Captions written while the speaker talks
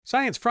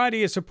Science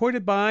Friday is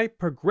supported by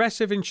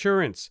Progressive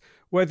Insurance.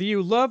 Whether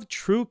you love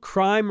true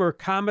crime or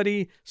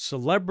comedy,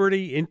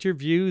 celebrity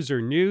interviews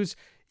or news,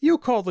 you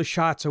call the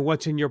shots on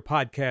what's in your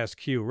podcast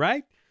queue,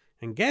 right?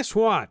 And guess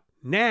what?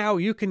 Now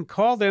you can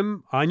call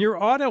them on your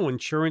auto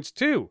insurance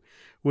too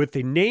with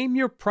the Name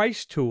Your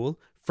Price tool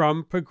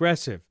from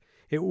Progressive.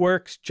 It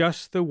works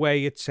just the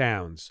way it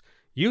sounds.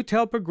 You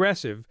tell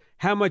Progressive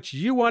how much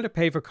you want to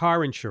pay for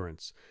car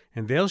insurance,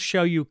 and they'll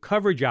show you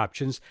coverage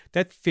options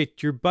that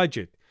fit your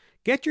budget.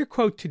 Get your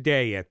quote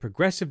today at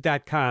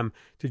Progressive.com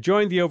to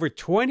join the over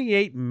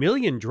 28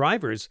 million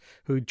drivers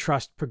who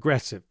trust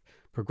Progressive.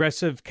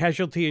 Progressive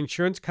Casualty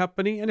Insurance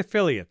Company and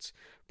Affiliates.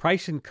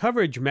 Price and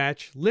coverage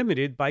match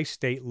limited by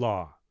state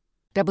law.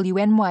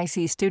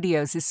 WNYC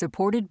Studios is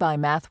supported by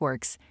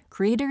MathWorks,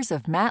 creators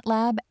of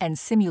MATLAB and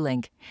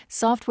Simulink,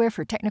 software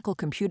for technical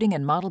computing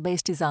and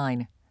model-based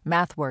design.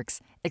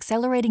 MathWorks,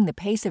 accelerating the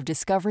pace of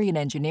discovery in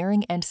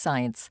engineering and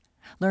science.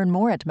 Learn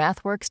more at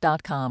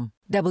mathworks.com.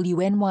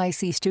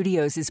 WNYC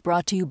Studios is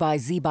brought to you by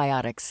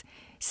ZBiotics.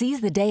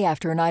 Seize the day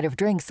after a night of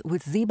drinks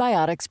with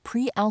ZBiotics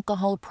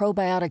pre-alcohol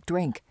probiotic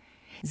drink.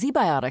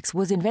 ZBiotics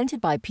was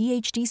invented by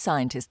PhD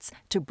scientists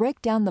to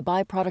break down the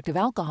byproduct of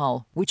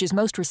alcohol, which is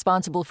most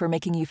responsible for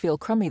making you feel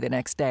crummy the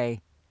next day.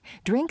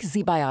 Drink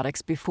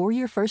ZBiotics before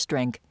your first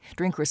drink,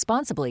 drink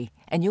responsibly,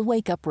 and you'll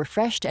wake up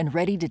refreshed and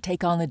ready to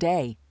take on the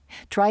day.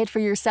 Try it for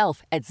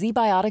yourself at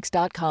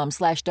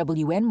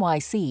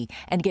zbiotics.com/WNYC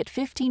and get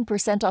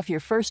 15% off your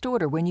first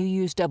order when you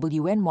use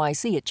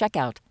WNYC at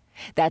checkout.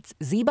 That's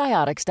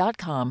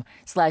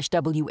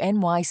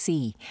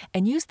zbiotics.com/WNYC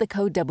and use the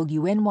code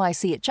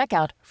WNYC at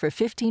checkout for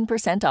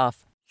 15%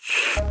 off.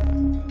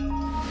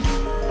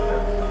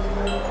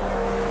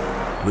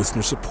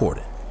 Listener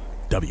supported.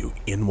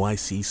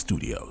 WNYC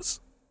Studios.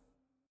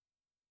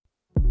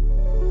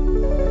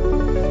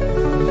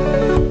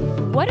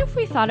 What if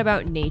we thought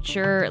about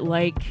nature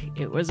like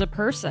it was a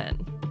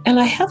person? And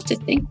I have to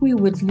think we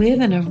would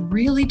live in a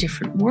really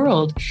different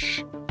world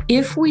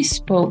if we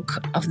spoke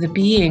of the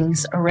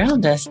beings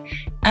around us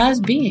as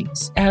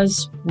beings,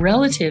 as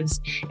relatives,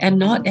 and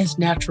not as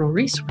natural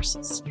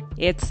resources.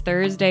 It's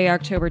Thursday,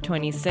 October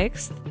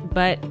 26th,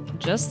 but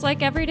just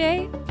like every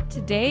day,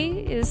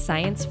 today is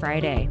Science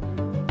Friday.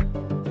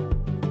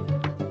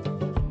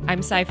 I'm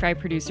sci-fi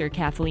producer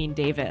Kathleen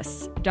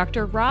Davis.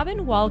 Dr.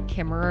 Robin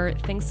Wall-Kimmerer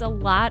thinks a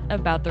lot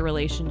about the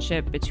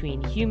relationship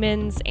between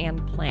humans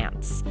and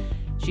plants.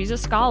 She's a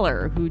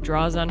scholar who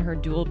draws on her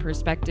dual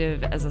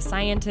perspective as a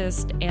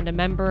scientist and a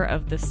member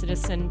of the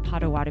Citizen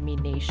Potawatomi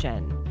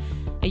Nation.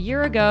 A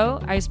year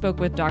ago, I spoke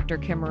with Dr.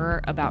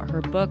 Kimmerer about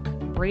her book,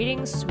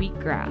 Braiding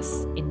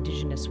Sweetgrass: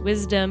 Indigenous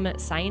Wisdom,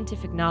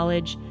 Scientific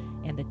Knowledge,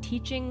 and the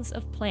Teachings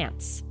of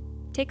Plants.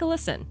 Take a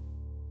listen.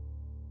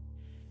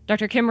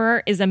 Dr.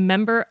 Kimmerer is a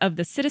member of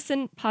the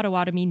Citizen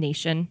Potawatomi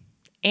Nation,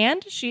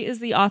 and she is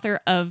the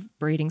author of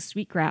Braiding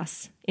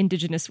Sweetgrass: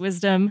 Indigenous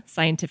Wisdom,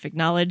 Scientific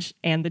Knowledge,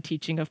 and the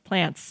Teaching of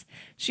Plants.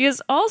 She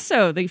is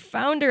also the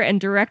founder and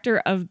director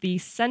of the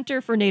Center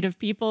for Native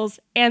Peoples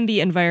and the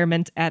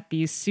Environment at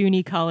the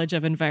SUNY College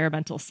of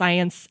Environmental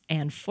Science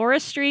and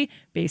Forestry,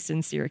 based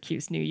in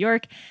Syracuse, New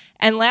York.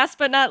 And last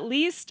but not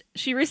least,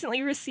 she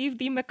recently received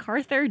the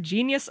MacArthur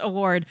Genius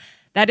Award.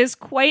 That is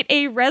quite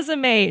a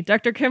resume.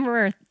 Dr.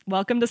 Kimmerer,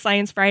 welcome to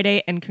Science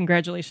Friday, and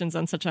congratulations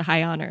on such a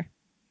high honor.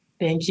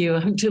 Thank you.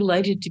 I'm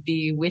delighted to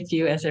be with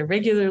you as a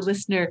regular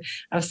listener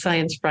of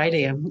Science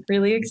Friday. I'm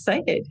really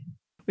excited.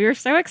 We are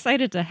so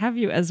excited to have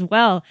you as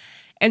well.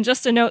 And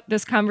just a note,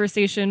 this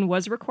conversation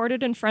was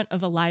recorded in front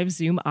of a live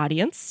Zoom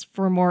audience.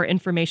 For more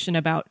information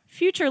about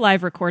future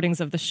live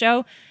recordings of the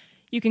show,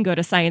 you can go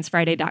to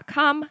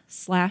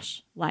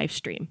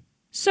sciencefriday.com/livestream.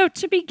 So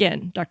to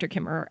begin, Dr.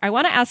 Kimmerer, I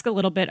want to ask a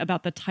little bit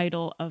about the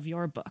title of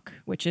your book,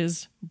 which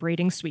is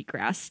Braiding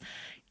Sweetgrass.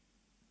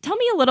 Tell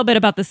me a little bit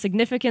about the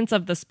significance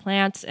of this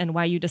plant and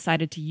why you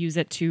decided to use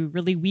it to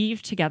really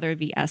weave together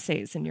the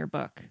essays in your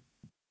book.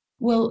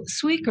 Well,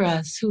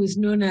 sweetgrass, who is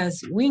known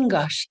as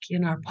wingashk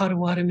in our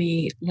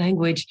Potawatomi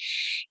language,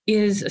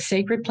 is a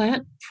sacred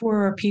plant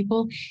for our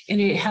people,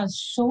 and it has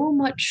so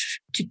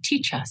much to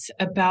teach us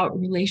about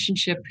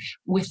relationship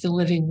with the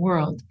living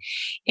world.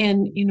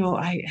 And,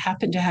 I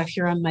happen to have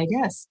here on my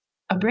desk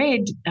a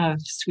braid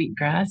of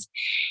sweetgrass,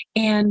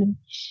 and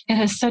it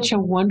has such a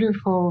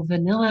wonderful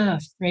vanilla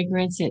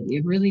fragrance.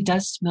 It really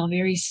does smell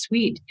very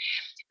sweet.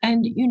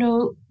 And,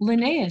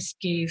 Linnaeus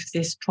gave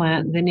this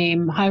plant the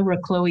name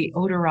Hierocloe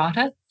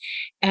odorata.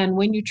 And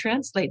when you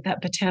translate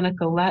that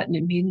botanical Latin,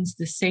 it means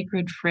the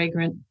sacred,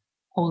 fragrant,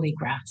 holy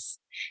grass.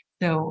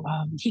 So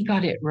he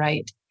got it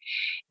right.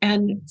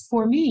 And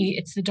for me,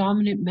 it's the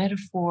dominant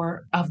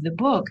metaphor of the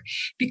book,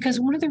 because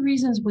one of the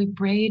reasons we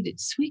braid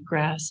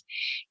sweetgrass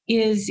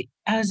is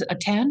as a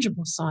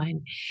tangible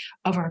sign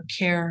of our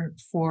care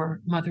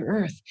for Mother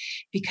Earth,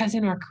 because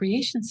in our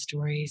creation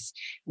stories,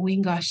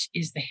 Wingash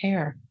is the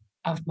hair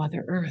of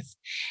Mother Earth.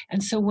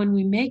 And so when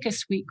we make a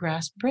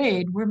sweetgrass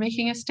braid, we're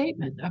making a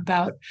statement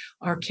about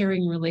our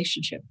caring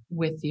relationship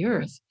with the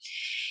earth.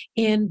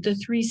 And the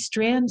three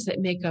strands that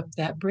make up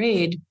that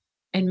braid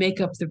and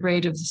make up the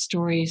braid of the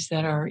stories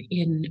that are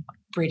in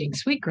Braiding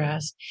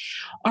Sweetgrass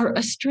are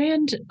a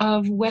strand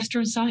of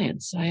Western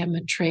science. I am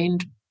a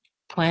trained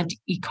plant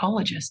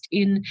ecologist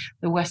in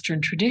the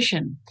Western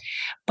tradition,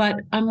 but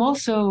I'm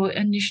also a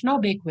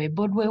Nishnabekwe,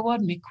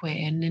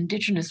 Bodwe-Wadmikwe, an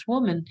indigenous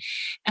woman.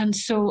 And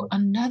so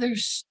another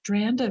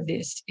strand of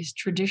this is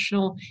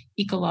traditional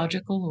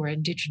ecological or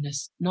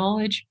indigenous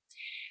knowledge.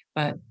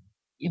 But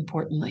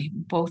importantly,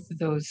 both of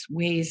those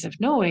ways of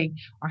knowing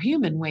are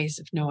human ways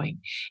of knowing.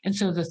 And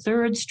so the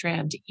third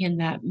strand in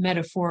that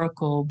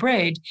metaphorical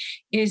braid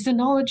is the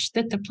knowledge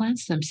that the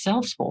plants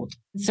themselves hold.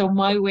 So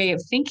my way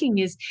of thinking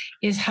is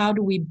how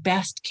do we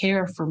best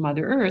care for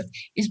Mother Earth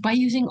is by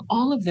using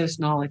all of those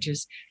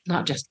knowledges,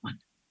 not just one.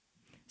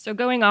 So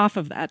going off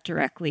of that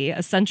directly,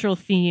 a central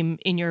theme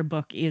in your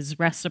book is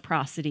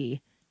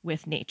reciprocity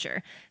with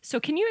nature. So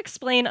can you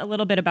explain a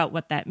little bit about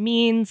what that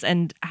means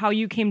and how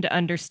you came to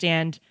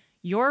understand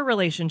your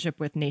relationship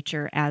with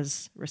nature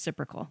as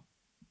reciprocal?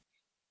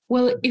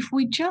 Well, if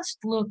we just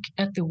look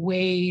at the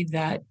way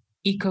that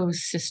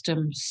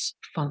ecosystems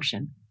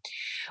function,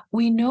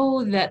 we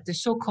know that the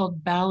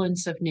so-called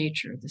balance of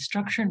nature, the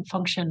structure and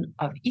function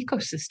of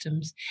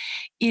ecosystems,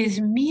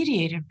 is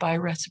mediated by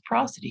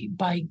reciprocity,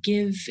 by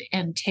give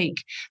and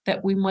take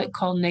that we might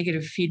call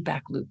negative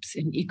feedback loops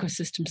in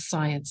ecosystem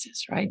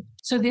sciences, right?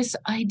 So this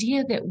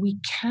idea that we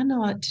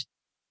cannot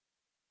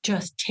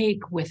just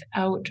take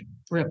without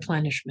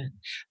replenishment,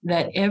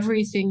 that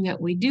everything that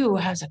we do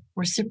has a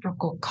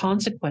reciprocal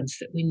consequence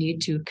that we need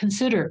to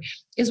consider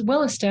is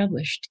well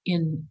established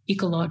in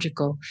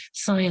ecological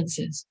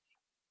sciences.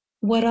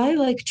 What I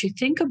like to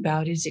think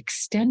about is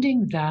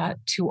extending that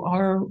to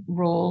our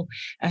role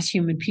as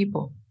human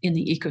people in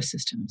the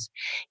ecosystems.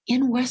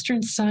 In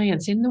Western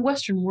science, in the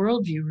Western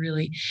worldview,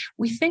 really,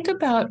 we think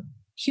about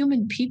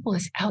human people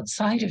as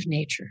outside of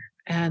nature.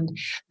 And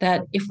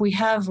that if we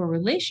have a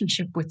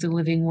relationship with the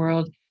living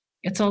world,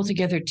 it's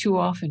altogether too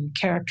often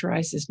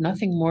characterized as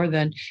nothing more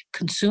than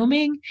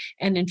consuming,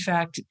 and in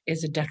fact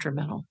is a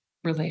detrimental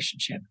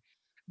relationship.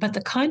 But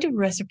the kind of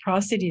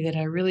reciprocity that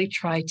I really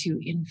try to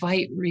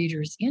invite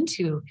readers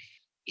into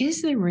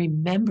is the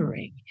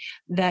remembering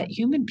that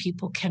human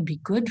people can be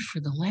good for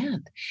the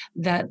land,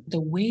 that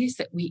the ways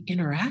that we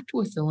interact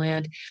with the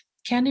land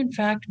can in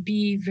fact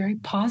be very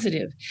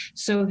positive,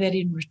 so that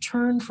in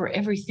return for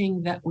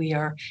everything that we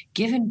are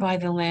given by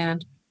the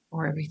land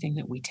or everything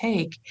that we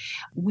take,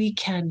 we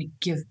can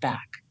give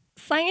back.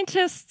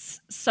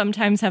 Scientists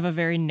sometimes have a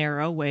very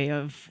narrow way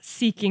of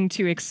seeking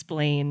to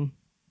explain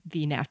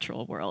the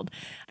natural world.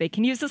 They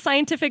can use the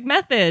scientific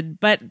method,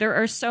 but there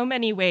are so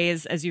many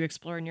ways, as you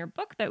explore in your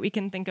book, that we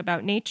can think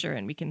about nature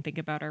and we can think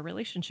about our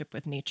relationship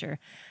with nature.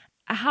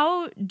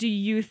 How do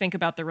you think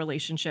about the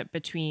relationship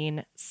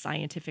between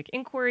scientific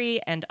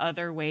inquiry and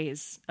other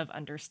ways of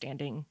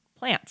understanding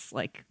plants,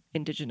 like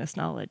indigenous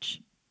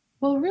knowledge?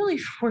 Well, really,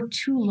 for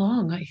too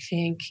long, I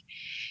think,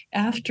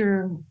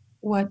 after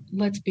what,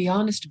 let's be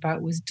honest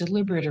about, was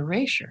deliberate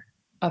erasure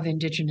of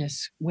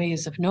indigenous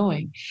ways of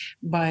knowing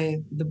by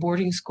the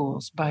boarding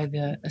schools, by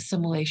the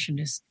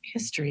assimilationist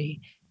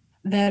history,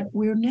 that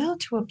we're now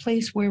to a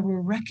place where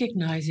we're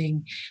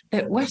recognizing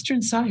that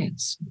Western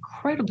science,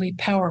 incredibly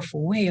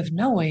powerful way of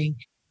knowing,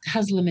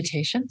 has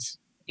limitations.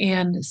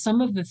 And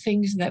some of the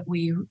things that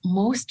we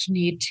most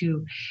need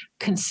to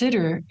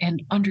consider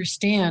and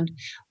understand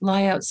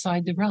lie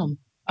outside the realm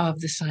of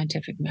the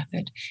scientific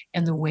method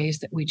and the ways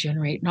that we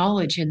generate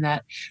knowledge in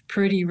that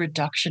pretty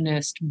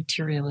reductionist,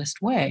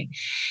 materialist way.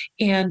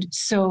 And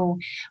so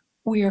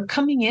we are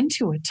coming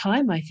into a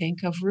time, I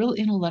think, of real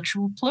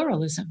intellectual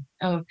pluralism.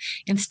 Of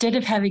instead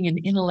of having an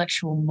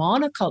intellectual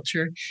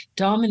monoculture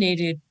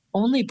dominated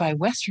only by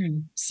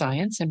Western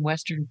science and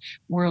Western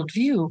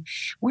worldview,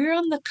 we're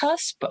on the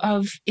cusp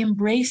of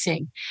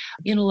embracing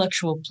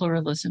intellectual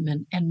pluralism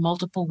and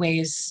multiple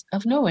ways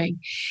of knowing.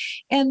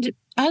 And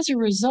as a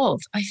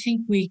result, I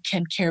think we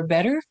can care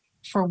better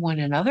for one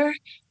another,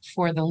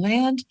 for the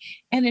land,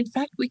 and in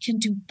fact, we can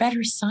do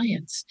better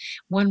science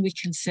when we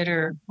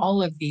consider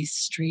all of these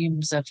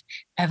streams of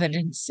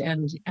evidence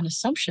and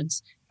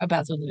assumptions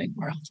about the living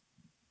world.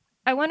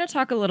 I want to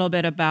talk a little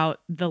bit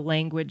about the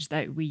language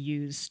that we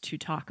use to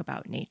talk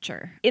about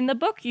nature. In the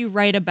book, you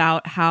write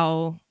about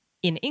how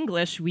in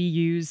English we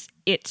use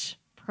it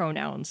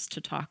pronouns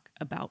to talk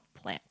about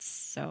plants.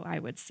 So I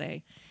would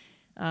say,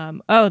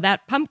 oh,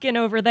 that pumpkin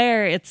over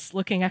there, it's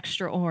looking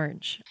extra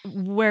orange.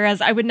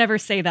 Whereas I would never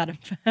say that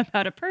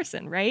about a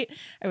person, right?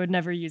 I would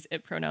never use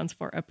it pronouns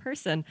for a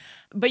person.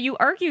 But you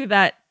argue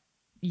that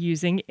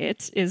using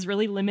it is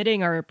really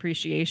limiting our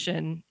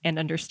appreciation and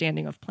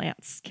understanding of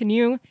plants. Can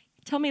you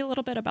tell me a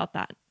little bit about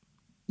that?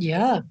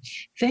 Yeah,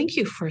 thank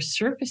you for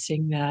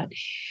surfacing that,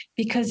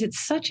 because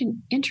it's such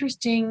an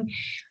interesting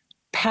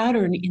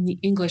pattern in the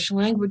English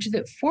language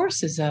that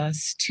forces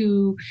us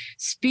to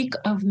speak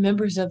of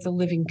members of the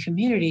living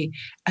community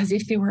as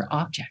if they were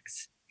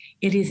objects.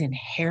 It is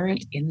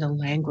inherent in the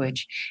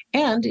language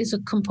and is a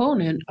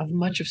component of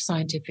much of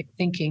scientific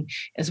thinking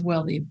as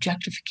well, the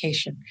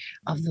objectification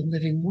of the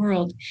living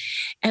world.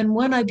 And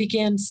when I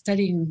began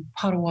studying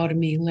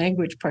Potawatomi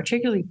language,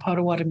 particularly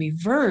Potawatomi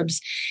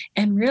verbs,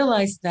 and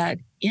realized that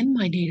in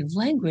my native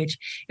language,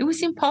 it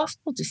was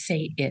impossible to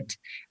say it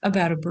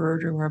about a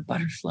bird or a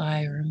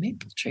butterfly or a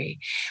maple tree.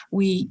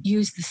 We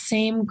use the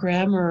same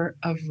grammar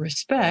of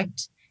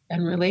respect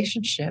and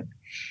relationship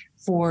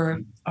for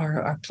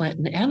our plant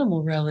and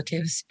animal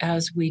relatives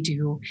as we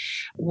do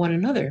one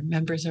another,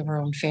 members of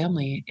our own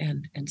family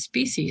and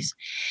species.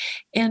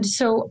 And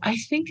so I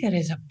think that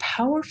is a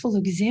powerful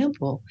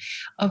example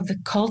of the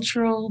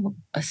cultural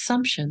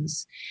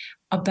assumptions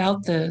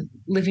about the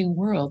living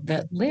world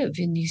that live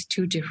in these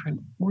two different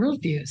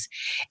worldviews.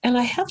 And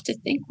I have to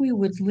think we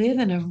would live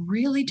in a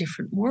really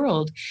different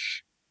world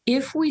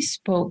if we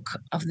spoke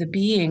of the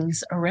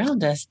beings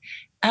around us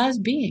as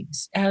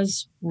beings,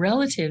 as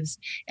relatives,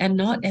 and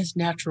not as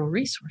natural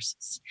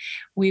resources.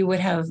 We would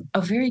have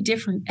a very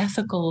different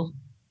ethical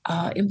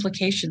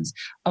implications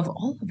of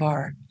all of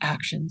our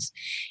actions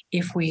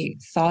if we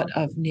thought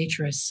of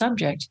nature as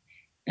subject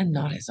and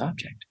not as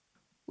object.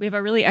 We have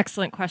a really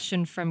excellent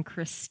question from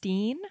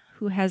Christine,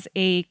 who has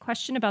a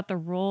question about the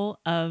role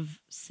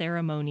of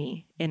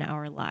ceremony in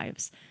our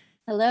lives.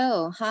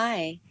 Hello.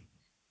 Hi.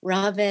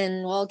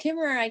 Robin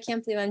Wall-Kimmerer. I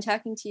can't believe I'm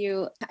talking to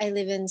you. I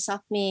live in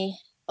Sápmi,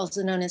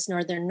 also known as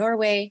Northern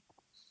Norway.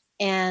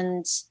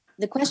 And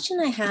the question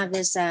I have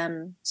is,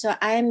 so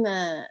I'm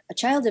a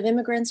child of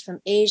immigrants from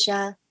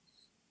Asia,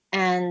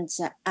 and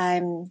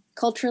I'm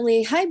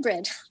culturally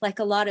hybrid, like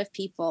a lot of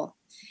people.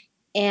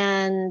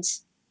 And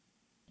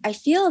I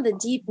feel the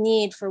deep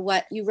need for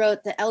what you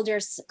wrote, the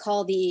elders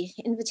call the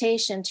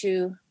invitation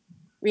to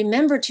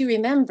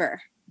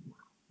remember,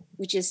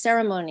 which is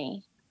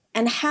ceremony.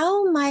 And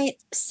how might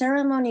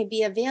ceremony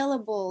be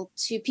available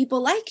to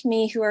people like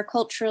me who are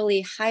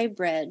culturally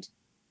hybrid?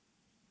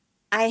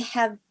 I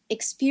have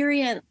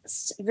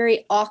experienced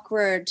very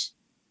awkward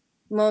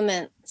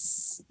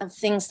moments of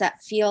things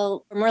that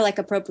feel more like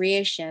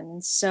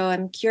appropriation. So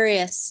I'm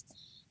curious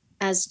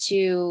as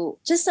to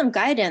just some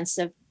guidance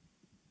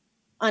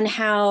on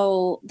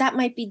how that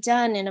might be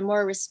done in a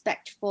more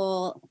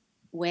respectful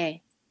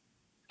way.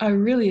 I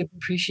really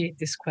appreciate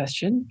this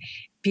question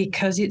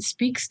because it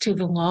speaks to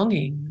the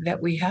longing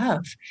that we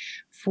have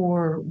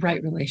for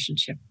right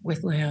relationship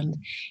with land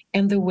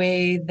and the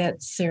way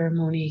that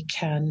ceremony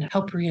can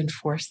help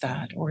reinforce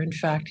that, or in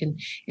fact,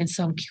 in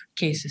some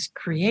cases,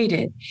 create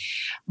it.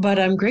 But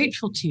I'm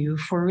grateful to you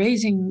for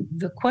raising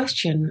the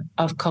question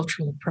of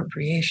cultural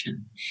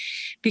appropriation,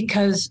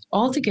 because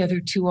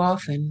altogether too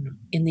often,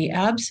 in the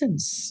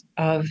absence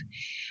of,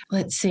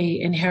 let's say,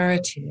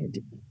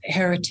 inherited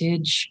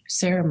heritage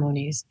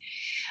ceremonies,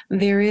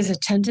 there is a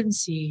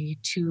tendency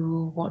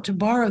to want to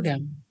borrow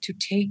them, to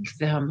take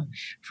them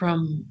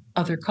from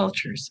other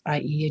cultures,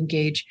 i.e.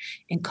 engage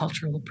in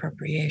cultural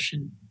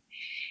appropriation.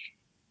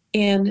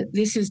 And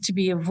this is to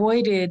be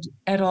avoided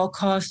at all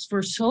costs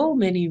for so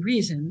many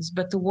reasons,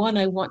 but the one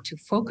I want to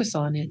focus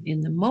on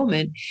in the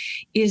moment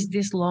is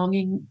this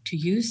longing to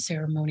use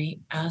ceremony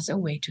as a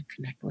way to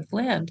connect with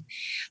land.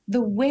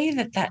 The way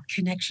that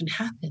connection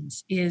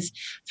happens is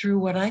through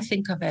what I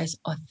think of as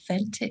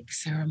authentic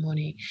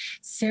ceremony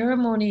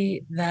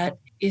that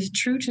is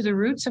true to the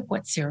roots of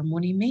what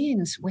ceremony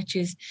means, which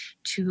is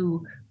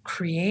to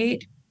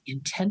create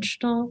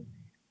intentional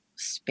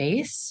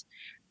space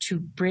to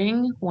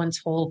bring one's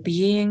whole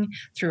being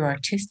through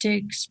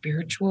artistic,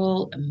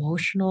 spiritual,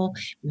 emotional,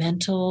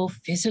 mental,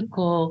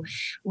 physical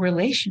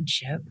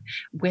relationship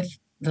with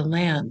the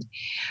land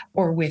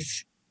or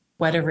with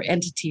whatever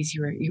entities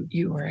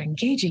you are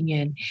engaging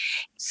in.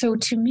 So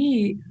to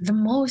me, the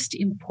most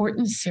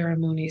important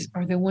ceremonies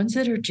are the ones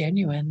that are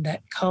genuine,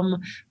 that come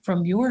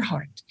from your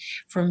heart,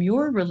 from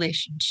your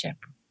relationship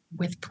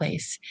with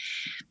place.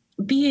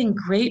 Being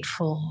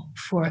grateful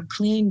for a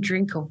clean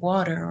drink of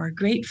water or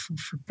grateful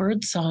for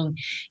birdsong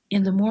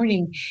in the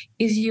morning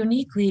is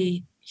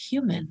uniquely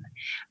human.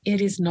 It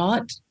is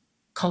not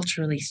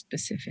culturally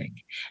specific.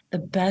 The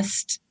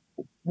best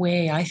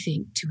way, I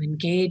think, to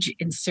engage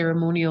in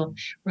ceremonial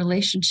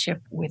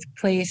relationship with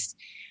place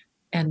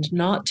and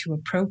not to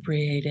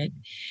appropriate it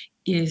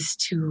is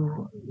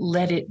to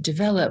let it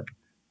develop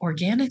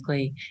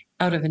organically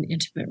out of an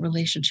intimate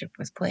relationship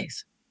with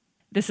place.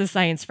 This is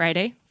Science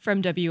Friday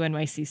from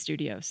WNYC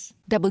Studios.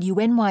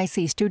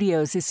 WNYC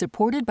Studios is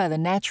supported by the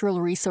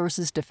Natural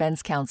Resources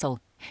Defense Council.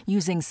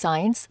 Using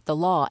science, the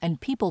law, and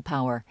people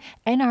power,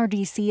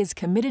 NRDC is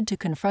committed to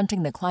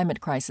confronting the climate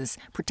crisis,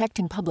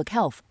 protecting public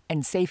health,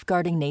 and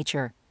safeguarding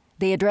nature.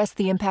 They address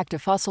the impact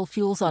of fossil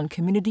fuels on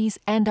communities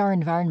and our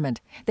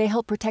environment. They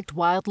help protect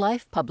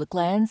wildlife, public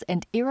lands,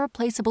 and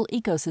irreplaceable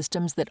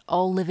ecosystems that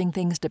all living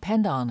things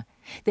depend on.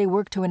 They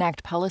work to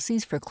enact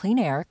policies for clean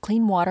air,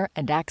 clean water,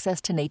 and access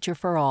to nature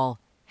for all.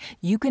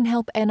 You can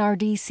help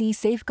NRDC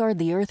safeguard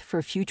the Earth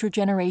for future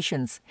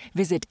generations.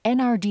 Visit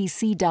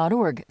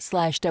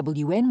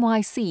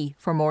nrdc.org/WNYC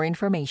for more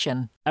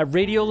information. At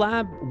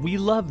Radiolab, we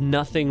love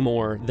nothing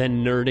more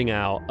than nerding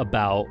out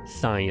about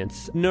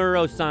science,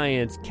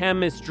 neuroscience,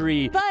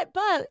 chemistry. But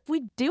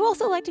we do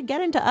also like to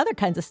get into other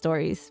kinds of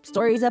stories.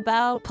 Stories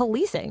about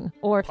policing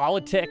or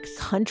Politics,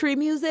 country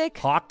music,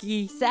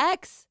 hockey,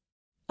 sex.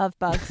 Of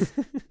bugs.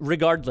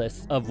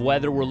 Regardless of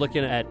whether we're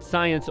looking at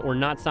science or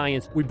not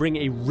science, we bring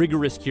a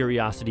rigorous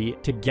curiosity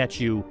to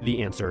get you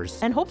the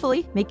answers. And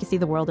hopefully make you see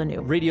the world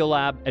anew.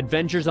 Radiolab,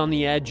 adventures on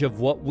the edge of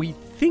what we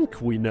think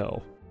we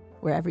know.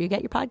 Wherever you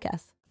get your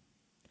podcasts.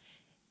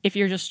 If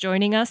you're just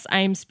joining us, I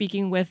am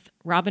speaking with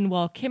Robin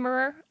Wall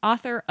Kimmerer,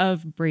 author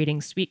of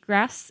Braiding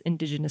Sweetgrass,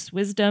 Indigenous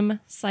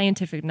Wisdom,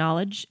 Scientific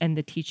Knowledge, and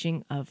the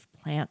Teaching of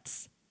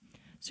Plants.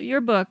 So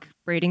your book,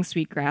 Braiding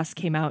Sweetgrass,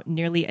 came out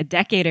nearly a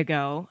decade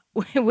ago,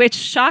 which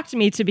shocked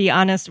me, to be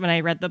honest, when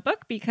I read the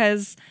book,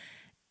 because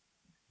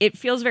it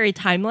feels very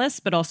timeless,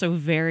 but also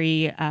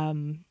very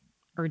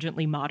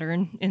urgently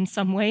modern in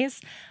some ways.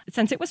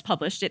 Since it was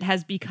published, it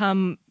has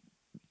become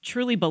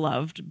truly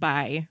beloved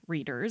by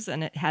readers,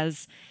 and it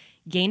has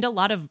gained a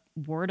lot of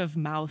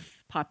word-of-mouth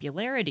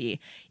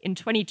popularity. In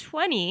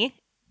 2020,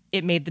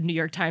 it made the New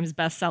York Times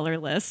bestseller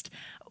list.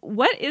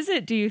 What is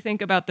it, do you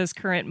think, about this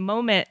current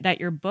moment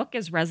that your book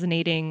is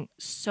resonating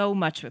so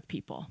much with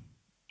people?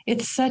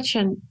 It's such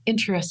an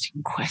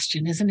interesting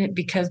question, isn't it?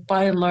 Because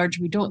by and large,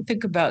 we don't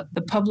think about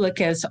the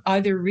public as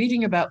either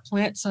reading about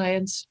plant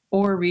science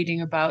or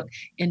reading about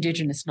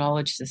indigenous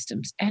knowledge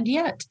systems. And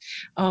yet,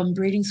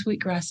 Braiding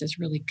Sweetgrass is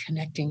really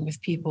connecting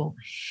with people.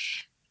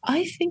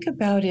 I think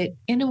about it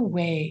in a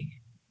way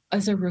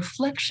as a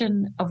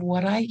reflection of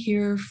what I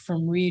hear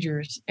from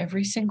readers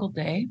every single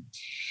day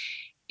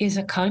is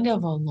a kind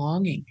of a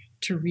longing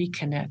to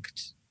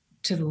reconnect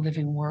to the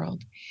living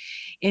world.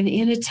 And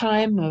in a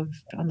time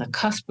on the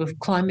cusp of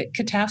climate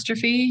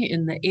catastrophe,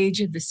 in the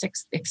age of the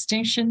sixth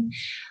extinction,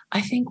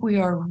 I think we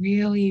are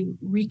really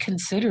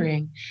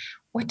reconsidering,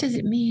 what does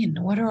it mean?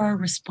 What are our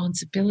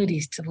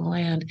responsibilities to the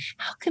land?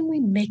 How can we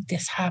make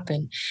this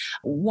happen?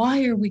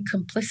 Why are we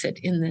complicit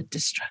in the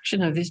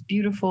destruction of this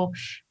beautiful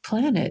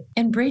planet?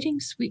 And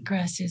Braiding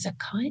Sweetgrass is a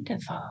kind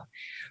of a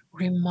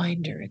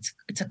reminder. It's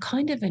a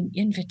kind of an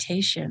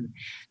invitation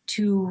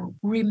to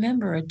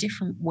remember a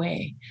different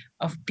way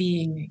of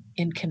being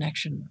in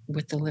connection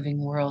with the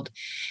living world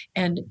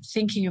and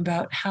thinking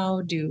about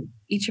how do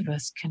each of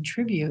us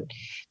contribute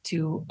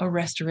to a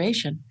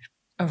restoration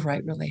of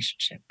right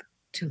relationship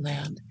to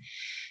land.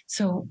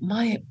 So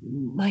my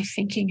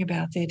thinking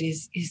about it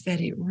is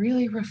that it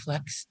really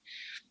reflects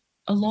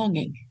a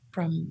longing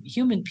from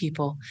human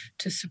people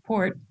to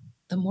support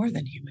the more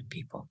than human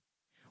people.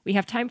 We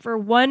have time for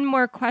one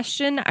more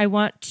question. I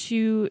want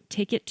to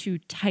take it to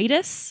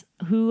Titus,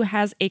 who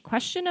has a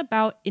question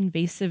about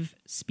invasive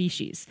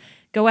species.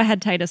 Go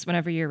ahead, Titus,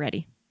 whenever you're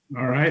ready.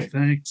 All right,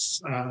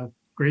 thanks.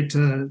 Great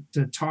to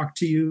talk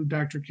to you,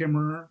 Dr.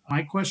 Kimmerer.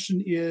 My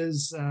question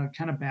is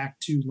kind of back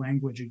to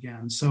language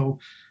again. So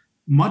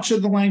much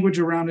of the language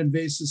around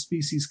invasive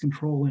species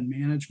control and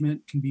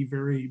management can be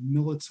very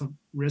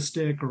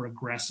militaristic or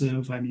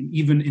aggressive. I mean,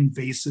 even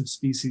invasive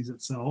species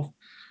itself.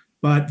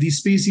 But these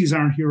species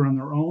aren't here on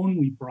their own.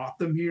 We brought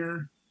them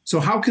here.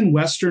 So how can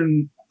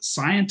Western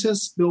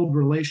scientists build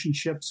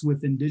relationships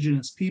with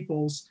indigenous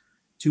peoples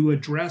to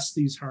address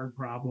these hard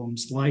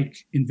problems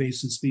like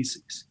invasive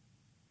species?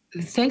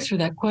 Thanks for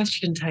that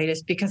question,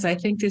 Titus, because I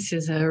think this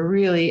is a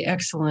really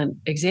excellent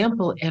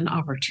example and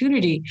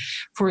opportunity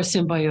for a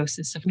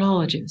symbiosis of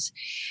knowledges.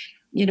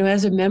 You know,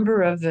 as a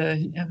member of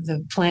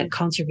the plant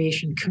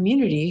conservation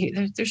community,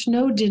 there's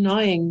no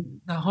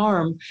denying the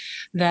harm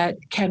that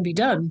can be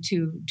done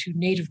to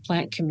native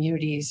plant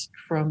communities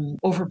from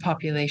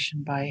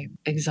overpopulation by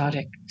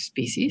exotic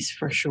species,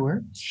 for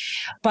sure.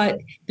 But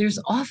there's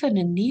often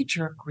a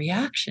knee-jerk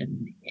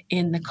reaction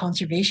in the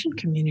conservation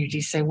community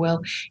to say,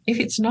 well, if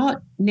it's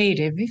not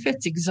native, if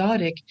it's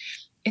exotic,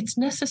 it's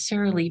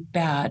necessarily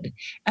bad,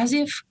 as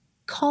if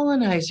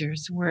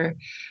colonizers were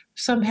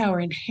somehow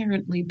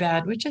inherently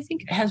bad, which I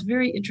think has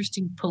very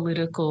interesting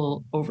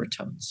political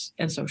overtones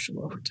and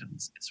social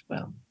overtones as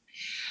well.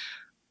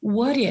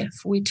 What if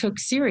we took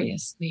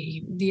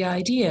seriously the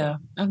idea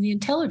of the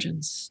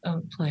intelligence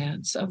of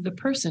plants, of the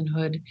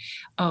personhood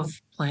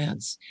of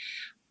plants,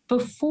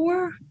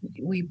 before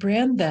we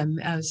brand them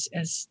as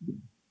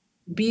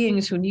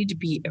beings who need to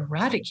be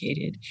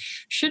eradicated?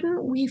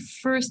 Shouldn't we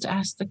first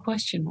ask the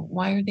question,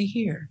 why are they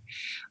here?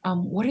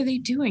 What are they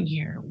doing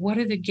here? What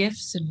are the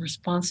gifts and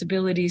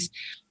responsibilities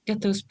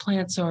that those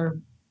plants are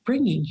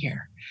bringing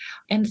here?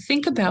 And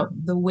think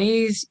about the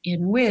ways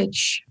in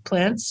which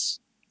plants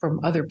from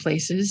other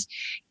places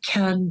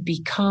can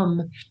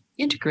become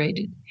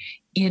integrated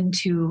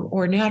into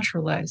or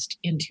naturalized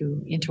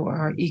into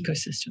our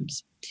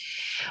ecosystems.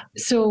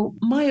 So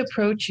my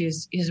approach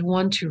is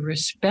one to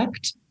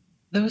respect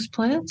those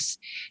plants,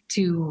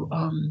 to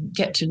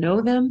get to know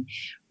them,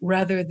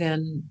 rather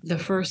than the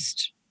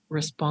first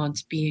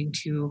response being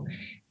to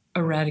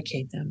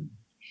eradicate them.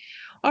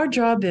 Our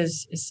job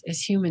as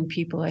human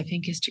people, I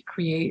think, is to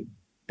create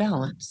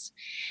balance.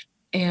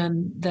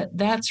 And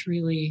that's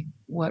really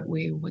what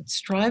we would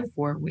strive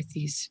for with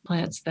these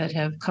plants that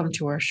have come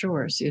to our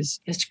shores is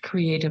to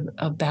create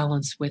a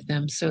balance with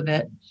them so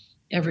that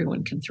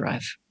everyone can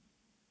thrive.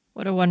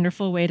 What a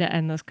wonderful way to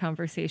end this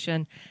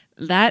conversation.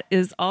 That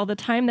is all the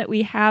time that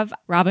we have.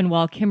 Robin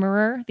Wall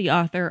Kimmerer, the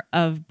author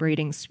of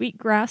Braiding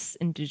Sweetgrass,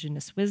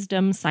 Indigenous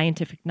Wisdom,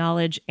 Scientific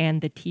Knowledge,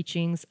 and the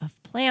Teachings of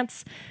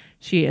Plants.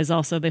 She is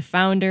also the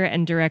founder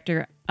and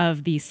director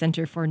of the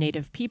Center for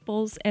Native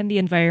Peoples and the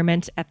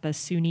Environment at the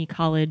SUNY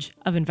College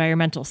of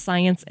Environmental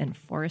Science and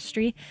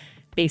Forestry,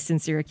 based in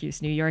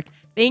Syracuse, New York.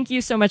 Thank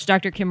you so much,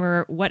 Dr.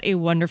 Kimmerer. What a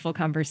wonderful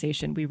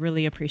conversation. We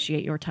really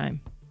appreciate your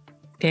time.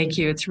 Thank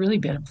you. It's really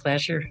been a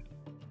pleasure.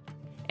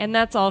 And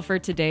that's all for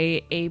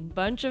today. A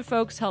bunch of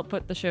folks helped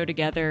put the show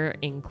together,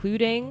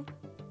 including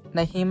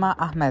Nahima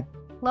Ahmed,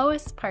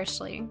 Lois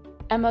Parsley,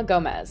 Emma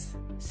Gomez,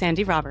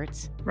 Sandy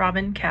Roberts,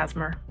 Robin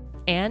Kazmer,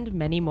 and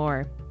many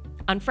more.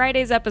 On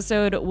Friday's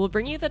episode, we'll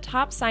bring you the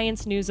top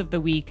science news of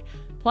the week,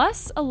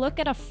 plus a look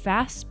at a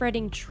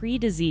fast-spreading tree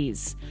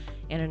disease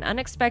and an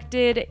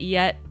unexpected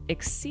yet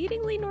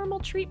exceedingly normal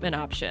treatment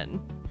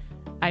option.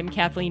 I'm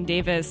Kathleen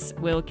Davis.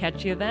 We'll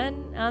catch you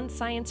then on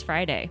Science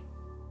Friday.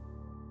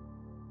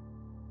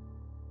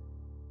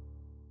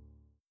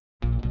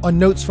 On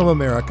Notes from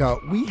America,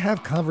 we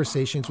have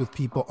conversations with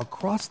people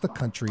across the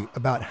country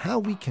about how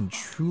we can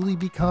truly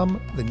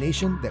become the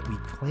nation that we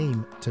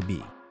claim to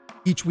be.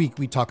 Each week,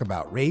 we talk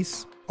about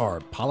race, our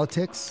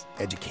politics,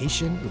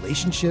 education,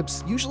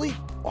 relationships, usually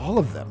all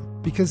of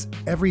them, because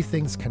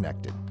everything's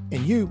connected.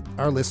 And you,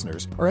 our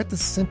listeners, are at the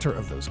center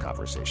of those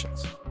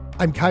conversations.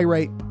 I'm Kai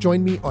Wright.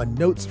 Join me on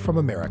Notes from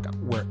America,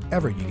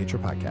 wherever you get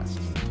your podcasts.